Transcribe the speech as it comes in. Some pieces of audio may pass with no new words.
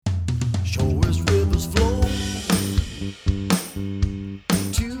Sure as rivers flow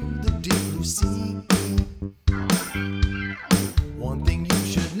to the deep blue sea. One thing you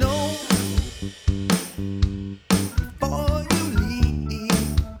should know before you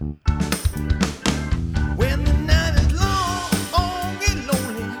leave: when the night is long and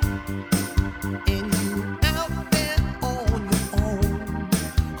lonely, and you out there on your own,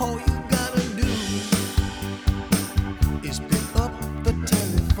 all you gotta do is pick up the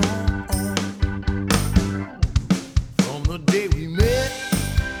telephone. From the day we met,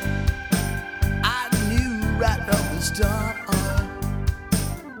 I knew right from the start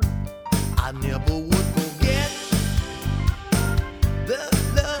I never would forget the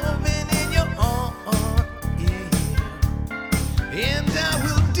loving in your heart, yeah. And I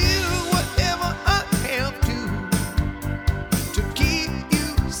will do whatever I have to keep you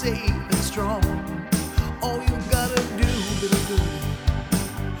safe and strong. All you gotta do, little girl,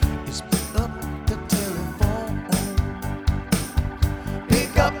 is pick up the telephone.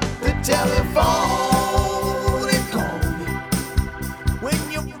 Pick up the telephone.